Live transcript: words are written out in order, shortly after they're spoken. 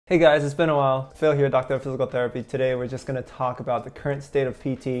Hey guys, it's been a while. Phil here, Doctor of Physical Therapy. Today we're just going to talk about the current state of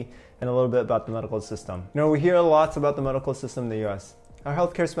PT and a little bit about the medical system. You know, we hear lots about the medical system in the US. Our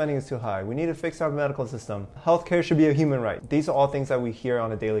healthcare spending is too high. We need to fix our medical system. Healthcare should be a human right. These are all things that we hear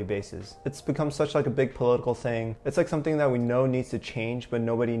on a daily basis. It's become such like a big political thing. It's like something that we know needs to change, but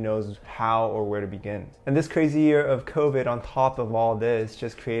nobody knows how or where to begin. And this crazy year of COVID on top of all this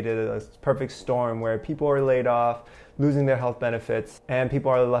just created a perfect storm where people are laid off, losing their health benefits, and people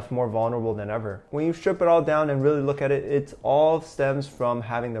are left more vulnerable than ever. When you strip it all down and really look at it, it all stems from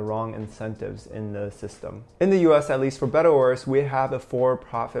having the wrong incentives in the system. In the US, at least for better or worse, we have a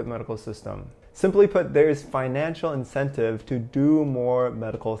for-profit medical system. Simply put, there is financial incentive to do more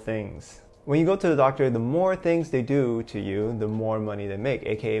medical things. When you go to the doctor, the more things they do to you, the more money they make,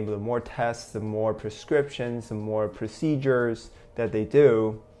 aka the more tests, the more prescriptions, the more procedures that they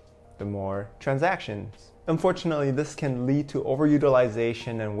do, the more transactions. Unfortunately, this can lead to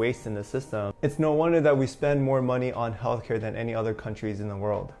overutilization and waste in the system. It's no wonder that we spend more money on healthcare than any other countries in the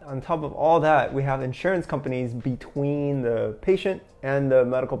world. On top of all that, we have insurance companies between the patient and the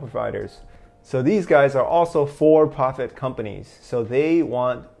medical providers. So these guys are also for-profit companies. So they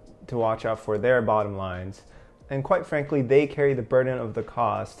want to watch out for their bottom lines. And quite frankly, they carry the burden of the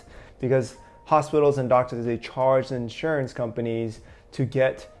cost because hospitals and doctors, they charge insurance companies to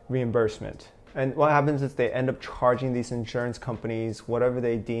get reimbursement. And what happens is they end up charging these insurance companies whatever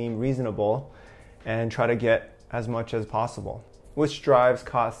they deem reasonable and try to get as much as possible, which drives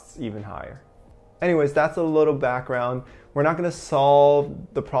costs even higher. Anyways, that's a little background. We're not going to solve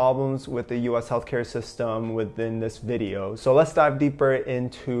the problems with the US healthcare system within this video. So let's dive deeper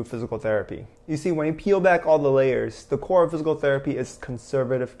into physical therapy. You see, when you peel back all the layers, the core of physical therapy is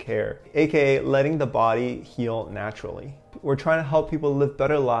conservative care, aka letting the body heal naturally. We're trying to help people live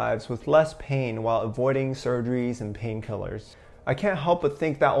better lives with less pain while avoiding surgeries and painkillers. I can't help but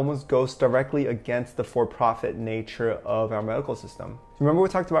think that almost goes directly against the for-profit nature of our medical system. Remember we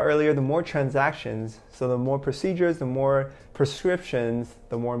talked about earlier, the more transactions, so the more procedures, the more prescriptions,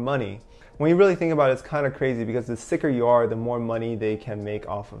 the more money. When you really think about it, it's kind of crazy because the sicker you are, the more money they can make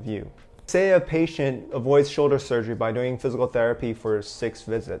off of you. Say a patient avoids shoulder surgery by doing physical therapy for 6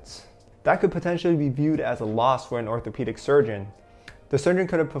 visits. That could potentially be viewed as a loss for an orthopedic surgeon. The surgeon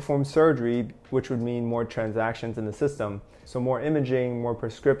could have performed surgery, which would mean more transactions in the system, so more imaging, more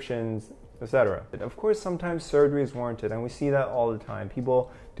prescriptions, etc. Of course, sometimes surgery is warranted, and we see that all the time.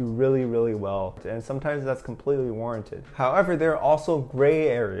 People do really, really well, and sometimes that's completely warranted. However, there are also gray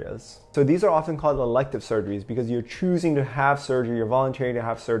areas. So these are often called elective surgeries because you're choosing to have surgery, you're volunteering to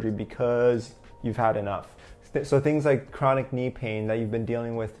have surgery because you've had enough. So things like chronic knee pain that you've been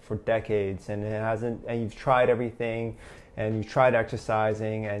dealing with for decades and you've tried everything and you've tried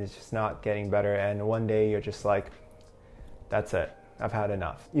exercising and it's just not getting better, and one day you're just like, that's it, I've had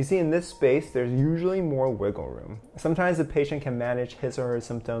enough. You see, in this space, there's usually more wiggle room. Sometimes the patient can manage his or her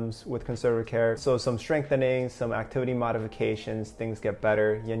symptoms with conservative care. So some strengthening, some activity modifications, things get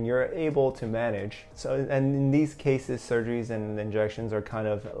better, and you're able to manage. And in these cases, surgeries and injections are kind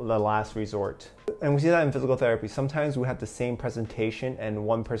of the last resort. And we see that in physical therapy. Sometimes we have the same presentation and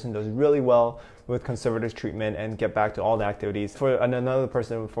one person does really well with conservative treatment and get back to all the activities. And another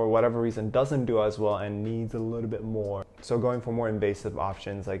person, for whatever reason, doesn't do as well and needs a little bit more. So going for more invasive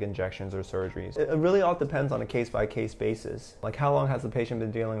options like injections or surgeries. It really all depends on a case-by-case basis. Like, how long has the patient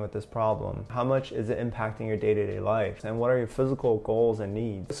been dealing with this problem? How much is it impacting your day-to-day life? And what are your physical goals and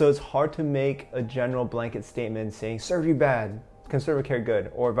needs? So it's hard to make a general blanket statement saying surgery bad, conservative care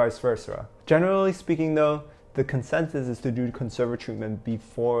good, or vice versa. Generally speaking though, the consensus is to do conservative treatment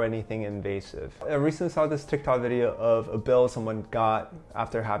before anything invasive. I recently saw this TikTok video of a bill someone got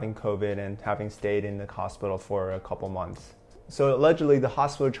after having COVID and having stayed in the hospital for a couple months. So allegedly the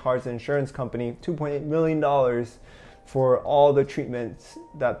hospital charged the insurance company $2.8 million for all the treatments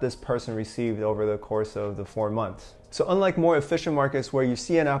that this person received over the course of the 4 months. So unlike more efficient markets where you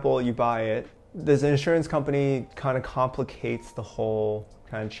see an apple, you buy it, this insurance company kind of complicates the whole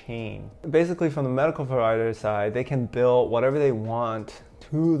kind of chain. Basically, from the medical provider side, they can bill whatever they want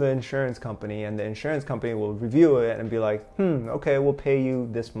to the insurance company, and the insurance company will review it and be like, okay, we'll pay you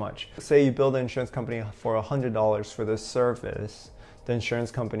this much. Say you bill the insurance company for $100 for this service, the insurance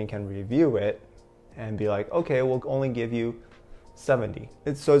company can review it and be like, okay, we'll only give you 70.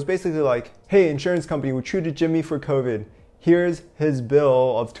 So it's basically like, hey, insurance company, we treated Jimmy for COVID. Here's his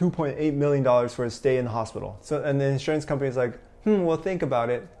bill of $2.8 million for his stay in the hospital. So, and the insurance company is like, well, think about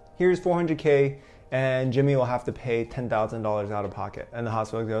it. Here's $400K, and Jimmy will have to pay $10,000 out of pocket. And the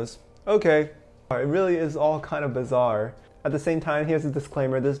hospital goes, okay. It really is all kind of bizarre. At the same time, here's a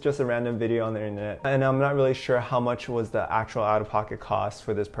disclaimer, this is just a random video on the internet, and I'm not really sure how much was the actual out-of-pocket cost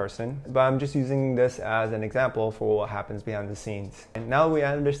for this person, but I'm just using this as an example for what happens behind the scenes. And now we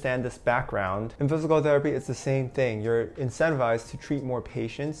understand this background, in physical therapy, it's the same thing. You're incentivized to treat more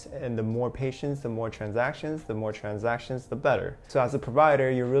patients, and the more patients, the more transactions, the better. So as a provider,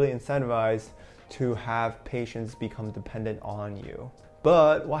 you're really incentivized to have patients become dependent on you.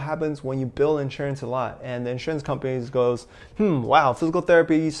 But what happens when you bill insurance a lot and the insurance companies goes, wow, physical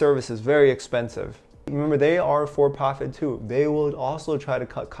therapy service is very expensive. Remember, they are for profit too. They will also try to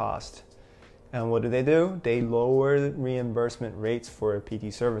cut costs. And what do? They lower the reimbursement rates for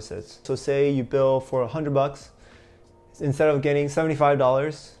PT services. So say you bill for $100, instead of getting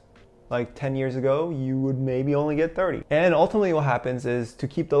 $75, like 10 years ago, you would maybe only get 30. And ultimately what happens is, to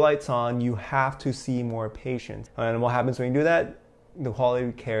keep the lights on, you have to see more patients. And what happens when you do that? The quality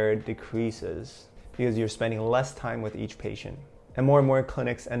of care decreases because you're spending less time with each patient. And more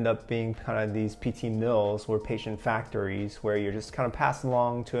clinics end up being kind of these PT mills or patient factories where you're just kind of passed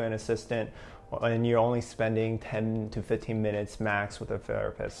along to an assistant and you're only spending 10 to 15 minutes max with a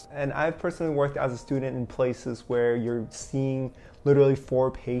therapist. And I've personally worked as a student in places where you're seeing literally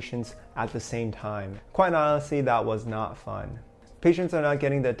 4 patients at the same time. Quite honestly, that was not fun. Patients are not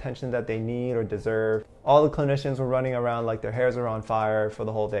getting the attention that they need or deserve. All the clinicians were running around like their hairs were on fire for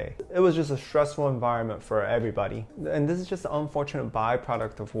the whole day. It was just a stressful environment for everybody. And this is just an unfortunate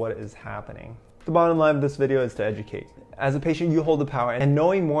byproduct of what is happening. The bottom line of this video is to educate. As a patient, you hold the power, and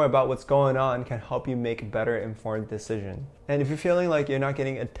knowing more about what's going on can help you make a better informed decision. And if you're feeling like you're not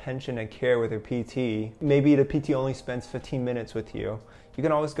getting attention and care with your PT, maybe the PT only spends 15 minutes with you, you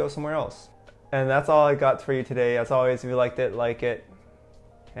can always go somewhere else. And that's all I got for you today. As always, if you liked it, like it,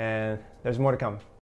 and there's more to come.